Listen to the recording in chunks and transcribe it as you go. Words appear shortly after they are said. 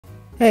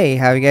Hey,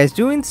 how you guys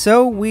doing?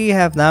 So we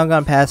have now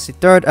gone past the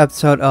third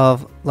episode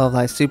of Love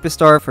Live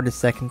Superstar for the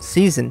second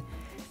season.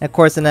 And of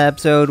course in that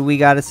episode we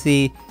got to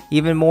see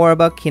even more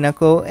about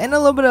Kinako and a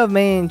little bit of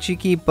Mei and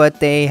Shiki, but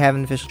they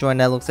haven't officially joined.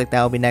 That looks like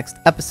that will be next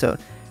episode.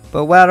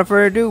 But without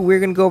further ado, we're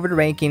going to go over the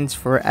rankings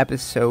for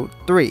episode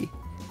 3.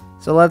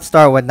 So let's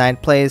start with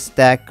 9th place.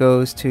 That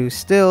goes to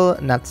still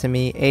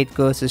Natsumi, 8th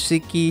goes to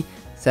Shiki,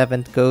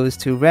 7th goes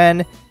to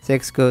Ren,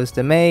 6th goes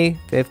to Mei,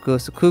 5th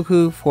goes to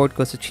Cuckoo, 4th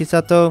goes to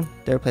Chisato,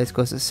 3rd place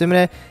goes to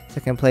Sumire,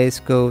 2nd place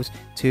goes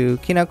to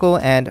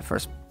Kinako, and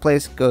 1st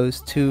place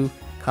goes to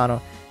Kanon.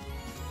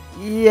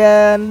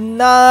 Yeah,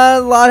 not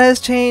a lot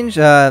has changed.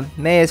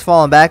 Mei has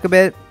fallen back a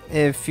bit.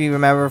 If you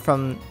remember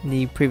from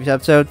the previous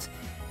episodes,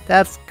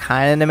 that's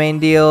kind of the main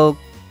deal.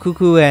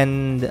 Cuckoo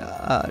and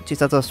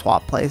Chisato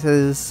swap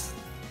places.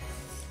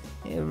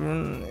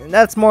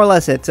 That's more or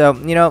less it. So,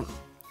 you know,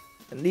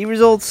 the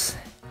results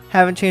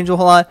haven't changed a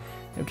whole lot.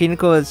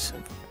 Kinako has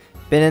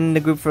been in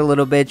the group for a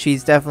little bit.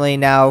 She's definitely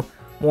now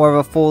more of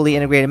a fully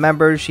integrated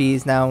member.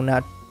 She's now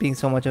not being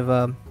so much of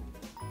a,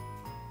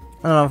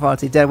 I don't know if I want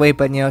to say dead weight,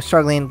 but, you know,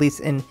 struggling at least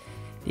in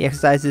the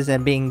exercises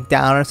and being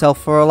down herself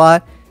for a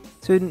lot.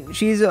 So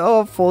she's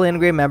a fully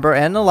integrated member,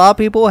 and a lot of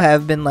people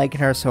have been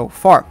liking her so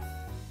far.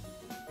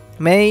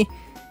 Mei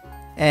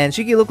and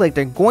Shiki look like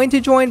they're going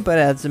to join, but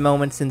at the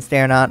moment, since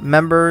they're not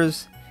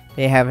members,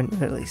 they haven't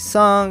really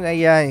sung.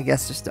 Yeah, I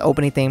guess just the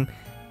opening theme.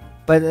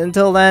 But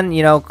until then,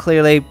 you know,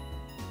 clearly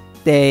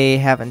they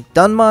haven't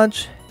done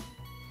much.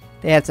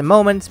 They had some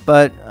moments,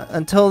 but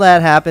until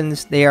that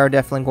happens, they are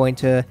definitely going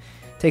to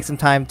take some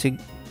time to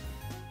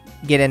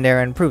get in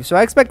there and improve. So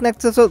I expect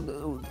next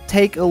episode,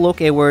 take a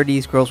look at where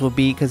these girls will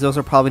be, because those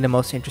are probably the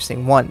most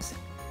interesting ones.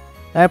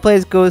 9th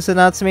place goes to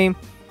Natsumi.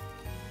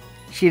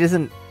 She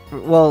doesn't,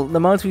 well, the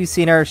moments we've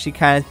seen her, she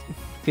kind of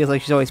feels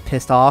like she's always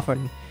pissed off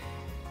and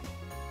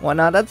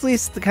whatnot. That's at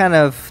least the kind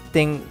of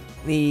thing,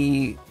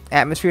 the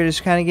atmosphere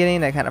just kind of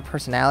getting, that kind of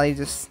personality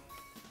just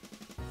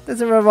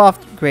doesn't rub off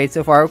great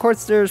so far. Of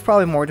course, there's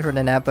probably more to her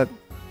than that, but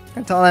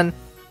until then,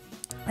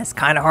 it's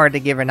kind of hard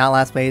to give her not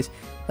last place,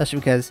 especially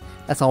because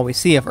that's all we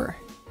see of her.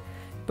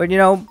 But, you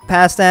know,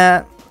 past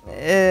that,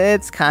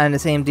 it's kind of the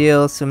same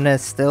deal.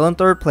 Sumire's still in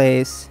 3rd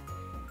place.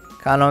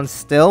 Kanon's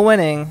still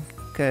winning,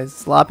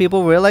 because a lot of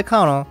people really like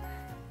Kanon.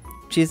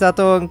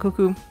 Chisato and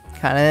Cuckoo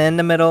kind of in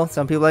the middle.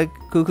 Some people like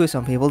Cuckoo,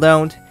 some people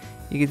don't.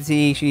 You can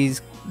see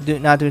she's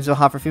not doing so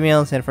hot for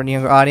females and for the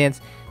younger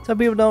audience. Some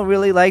people don't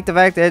really like the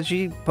fact that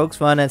she pokes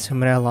fun at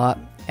Sumire a lot,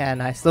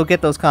 and I still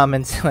get those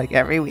comments like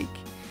every week.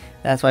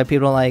 That's why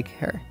people don't like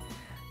her.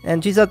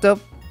 And Chisato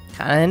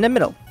kind of in the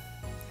middle,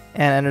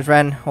 and there's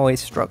Ren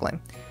always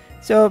struggling.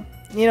 So,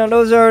 you know,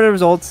 those are the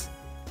results,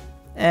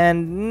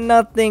 and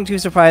nothing too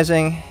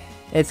surprising.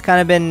 It's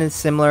kind of been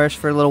similar-ish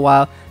for a little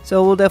while,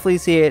 so we'll definitely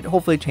see it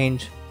hopefully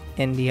change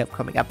in the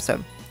upcoming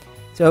episode.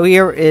 So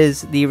here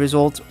is the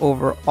results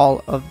over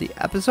all of the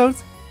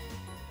episodes.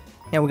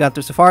 And we got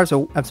through so far,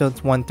 so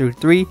episodes 1 through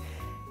 3.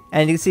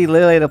 And you can see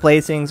literally the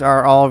placings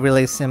are all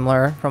really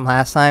similar from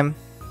last time.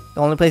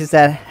 The only places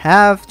that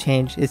have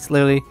changed is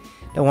literally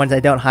the ones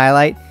I don't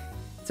highlight.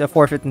 So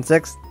 4th, 5th, and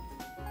 6th.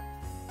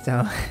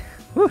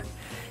 So,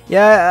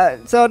 yeah,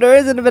 so there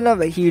isn't been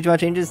a huge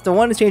amount of changes. The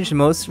one that's changed the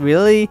most,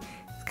 really,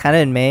 is kind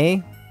of in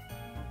Mei.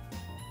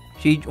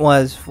 She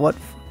was, what,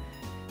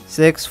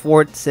 6th,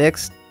 4th,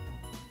 6th.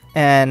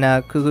 And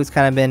Cuckoo's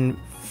kind of been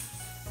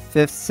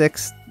 5th,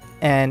 6th,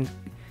 and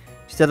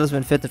Chisato's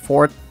been 5th and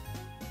 4th.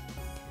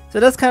 So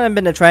that's kind of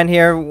been the trend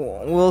here.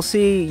 We'll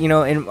see, you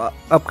know, in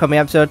upcoming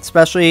episodes.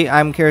 Especially,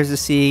 I'm curious to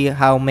see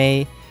how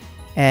Mei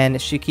and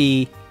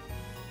Shiki,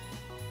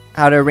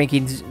 how their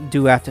rankings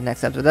do after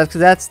next episode.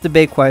 That's the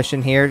big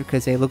question here,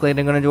 because they look like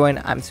they're going to join.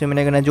 I'm assuming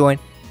they're going to join.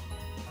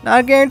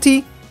 Not a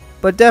guarantee,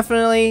 but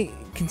definitely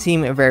can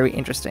seem very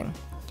interesting.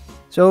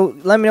 So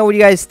let me know what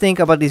you guys think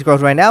about these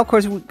girls right now, of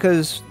course,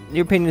 because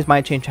your opinions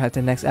might change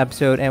after the next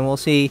episode, and we'll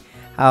see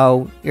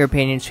how your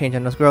opinions change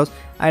on those girls.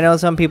 I know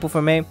some people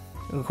from Mei,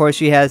 of course,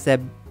 she has that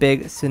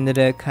big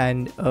tsundere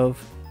kind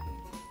of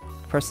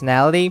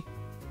personality.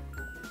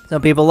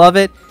 Some people love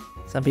it,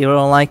 some people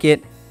don't like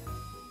it.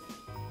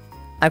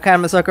 I'm kind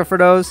of a sucker for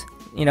those.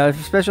 You know, if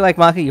you especially like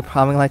Maki, you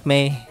probably like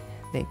Mei.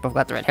 They both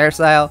got the red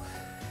hairstyle.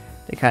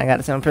 They kind of got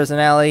the same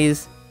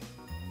personalities.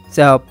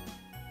 So,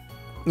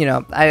 you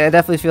know, I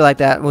definitely feel like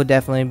that would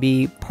definitely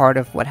be part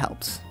of what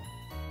helps.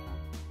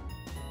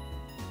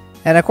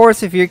 And of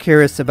course, if you're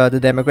curious about the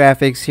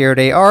demographics, here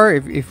they are.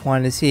 If you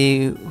want to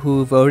see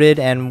who voted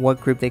and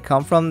what group they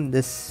come from,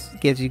 this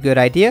gives you a good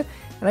idea.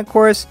 And of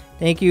course,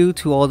 thank you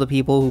to all the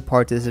people who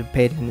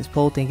participated in this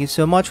poll. Thank you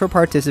so much for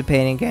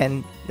participating.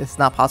 Again, it's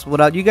not possible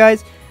without you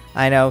guys.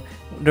 I know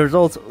the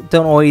results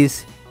don't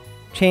always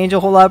change a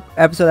whole lot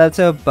episode to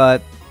episode,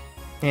 but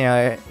you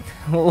know,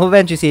 we'll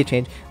eventually see a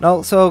change. And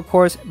also, of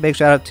course, big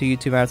shout out to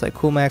YouTubers like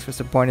CoolMax for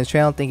supporting this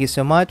channel. Thank you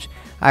so much.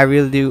 I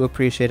really do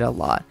appreciate it a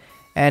lot.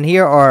 And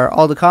here are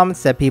all the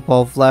comments that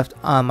people have left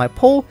on my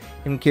poll.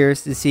 I'm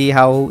curious to see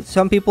how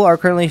some people are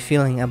currently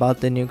feeling about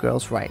the new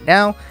girls right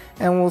now,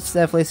 and we'll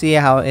definitely see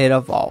how it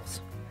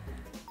evolves.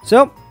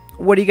 So,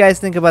 what do you guys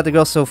think about the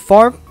girls so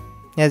far?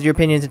 Has your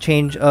opinions a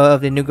change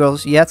of the new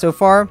girls yet so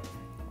far?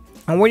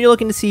 And what you're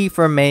looking to see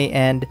from Mei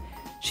and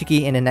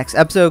Shiki in the next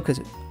episode? Because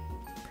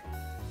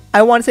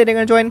I want to say they're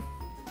going to join.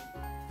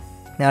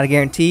 Not a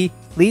guarantee.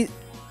 We at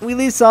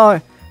least saw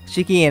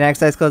Shiki in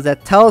exercise clothes.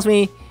 That tells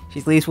me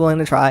she's at least willing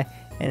to try.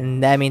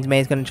 And that means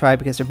Mei's going to try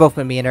because they're both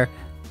going to be in her.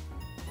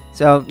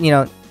 So, you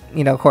know,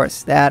 of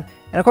course, that.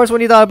 And of course,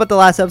 what you thought about the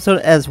last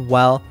episode as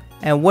well.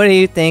 And what do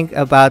you think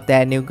about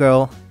that new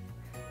girl,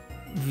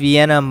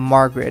 Vienna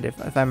Margaret,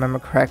 if I remember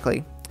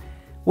correctly?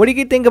 What do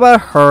you think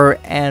about her,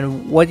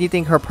 and what do you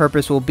think her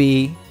purpose will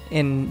be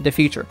in the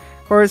future?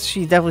 Of course,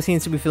 she definitely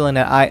seems to be feeling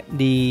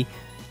the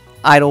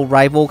idol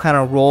rival kind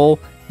of role,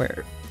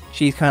 where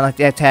she's kind of like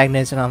the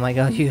antagonist, and I'm like,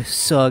 oh, you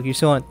suck, you're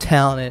so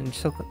untalented,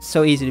 and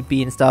so easy to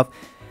beat and stuff.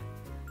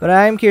 But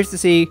I'm curious to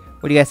see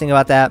what you guys think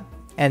about that.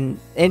 And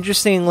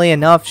interestingly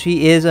enough,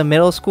 she is a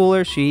middle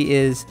schooler. She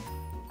is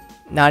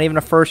not even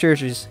a first year,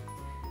 she's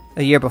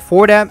a year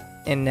before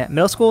that in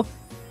middle school.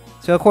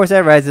 So of course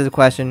that raises the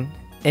question,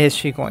 is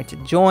she going to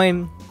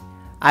join?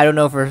 I don't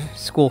know if her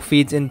school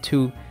feeds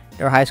into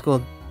their high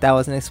school. That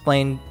wasn't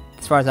explained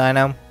as far as I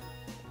know.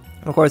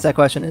 Of course that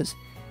question is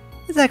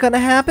that going to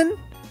happen?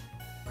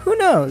 Who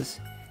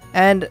knows?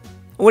 And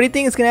what do you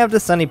think is going to happen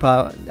to Sunny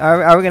Pa?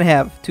 Are we going to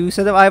have two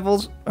sets of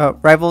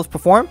rivals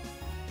perform?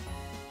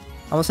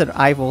 I almost said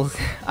idol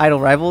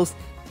rivals.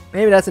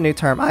 Maybe that's a new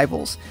term,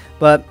 rivals.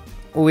 But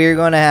we're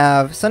going to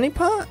have Sunny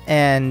Pa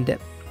and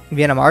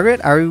Vienna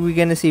Margaret. Are we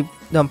going to see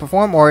them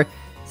perform, or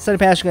Sunny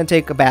Pa is going to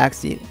take a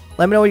backseat?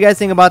 Let me know what you guys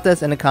think about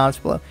this in the comments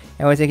below.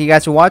 Anyway, thank you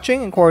guys for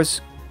watching. Of course,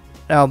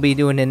 I'll be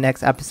doing the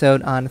next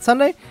episode on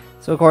Sunday.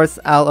 So, of course,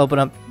 I'll open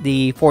up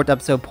the 4th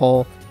episode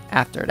poll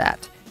after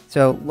that.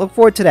 So, look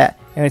forward to that.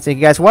 Anyway, thank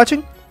you guys for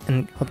watching,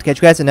 and hope to catch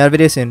you guys in another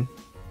video soon.